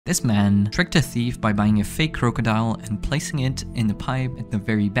This man tricked a thief by buying a fake crocodile and placing it in the pipe at the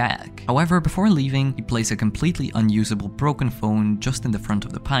very back. However, before leaving, he placed a completely unusable broken phone just in the front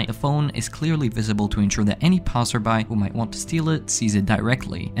of the pipe. The phone is clearly visible to ensure that any passerby who might want to steal it sees it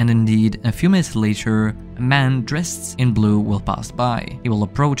directly. And indeed, a few minutes later, a man dressed in blue will pass by. He will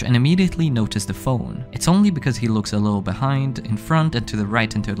approach and immediately notice the phone. It's only because he looks a little behind, in front, and to the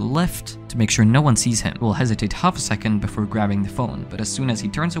right and to the left to make sure no one sees him. He will hesitate half a second before grabbing the phone, but as soon as he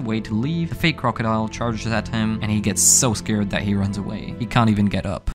turns away to leave, the fake crocodile charges at him and he gets so scared that he runs away. He can't even get up.